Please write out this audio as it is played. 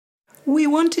We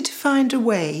wanted to find a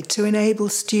way to enable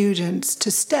students to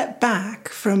step back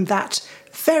from that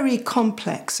very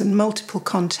complex and multiple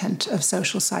content of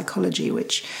social psychology,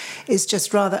 which is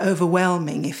just rather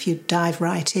overwhelming if you dive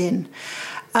right in,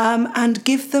 and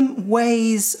give them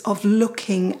ways of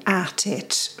looking at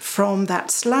it from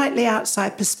that slightly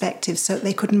outside perspective so that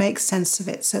they could make sense of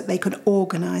it, so that they could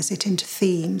organise it into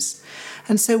themes.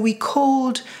 And so we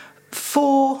called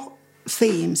 4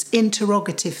 themes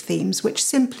interrogative themes, which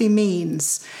simply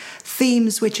means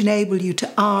themes which enable you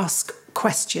to ask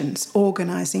questions,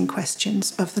 organising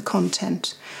questions of the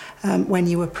content when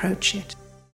you approach it.